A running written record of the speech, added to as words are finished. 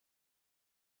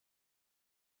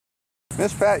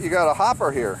Miss Pat, you got a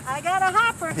hopper here. I got a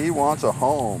hopper. He wants a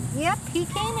home. Yep, he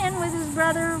came in with his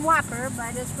brother Walker,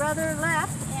 but his brother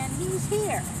left, and he's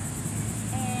here.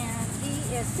 And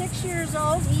he is 6 years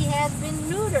old. He has been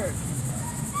neutered.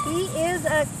 He is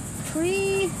a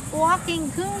tree walking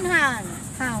coonhound,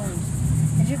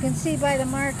 as you can see by the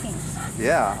markings.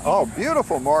 Yeah. Oh,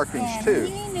 beautiful markings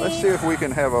too. Let's see if we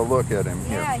can have a look at him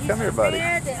here. Yeah, come here, buddy.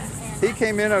 He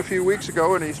came in a few weeks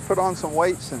ago, and he's put on some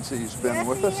weight since he's been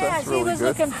with us. That's really good. He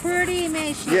was looking pretty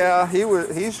emaciated. Yeah,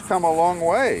 he's come a long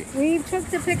way. We took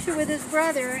the picture with his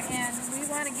brother, and we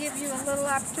want to give you a little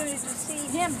opportunity to see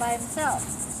him by himself.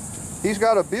 He's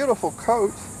got a beautiful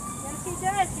coat. Yes, he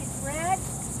does. He's red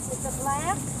with the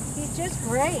black. He's just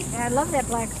great. I love that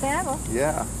black saddle.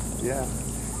 Yeah, yeah.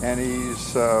 And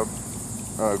he's,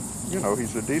 you know,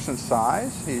 he's a decent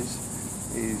size. He's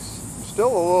still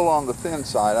a little on the thin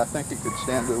side. I think he could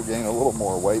stand to gain a little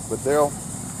more weight, but they'll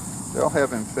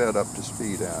have him fed up to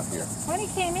speed out here. When he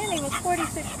came in, he was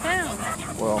 46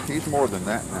 pounds. Well, he's more than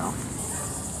that now.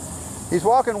 He's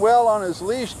walking well on his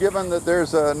leash, given that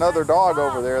there's another dog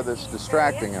over there that's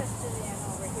distracting him.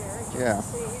 Yeah.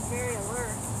 He's very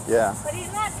alert. Yeah. But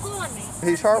he's not pulling me.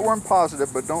 He's heartworm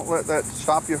positive, but don't let that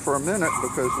stop you for a minute,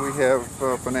 because we have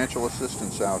financial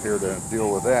assistance out here to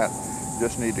deal with that.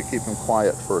 Just need to keep him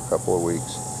quiet for a couple of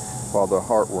weeks while the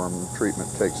heartworm treatment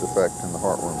takes effect and the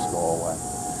heartworms go away.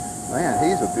 Man,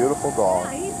 he's a beautiful dog.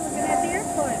 Yeah, he's looking at the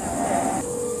airport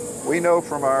up there. We know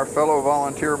from our fellow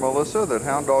volunteer Melissa that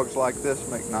hound dogs like this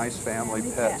make nice family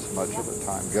pets much of the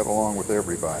time, get along with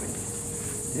everybody.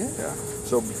 Yeah.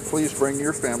 So please bring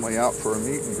your family out for a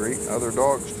meet and greet, and other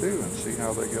dogs too, and see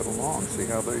how they get along, see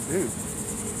how they do.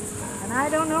 And I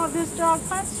don't know if this dog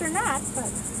hunts or not, but...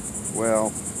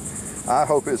 Well, I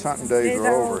hope his hunting days are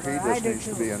over. He just do needs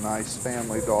too. to be a nice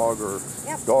family dog, or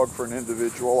dog for an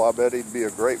individual. I bet he'd be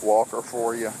a great walker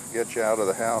for you, get you out of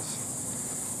the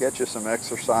house, get you some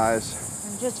exercise.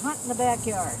 And just hunt in the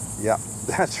backyard. Yeah,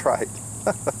 that's right.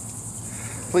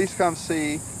 Please come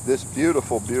see this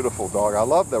beautiful, beautiful dog. I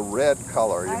love the red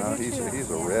color, you know, he's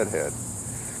a redhead.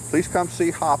 Please come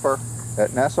see Hopper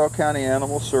at Nassau County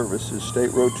Animal Services,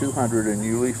 State Road 200 in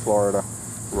Yulee, Florida,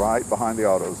 right behind the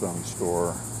AutoZone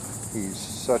store. He's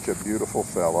such a beautiful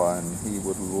fella, and he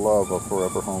would love a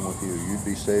forever home with you. You'd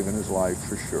be saving his life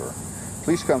for sure.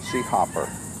 Please come see Hopper.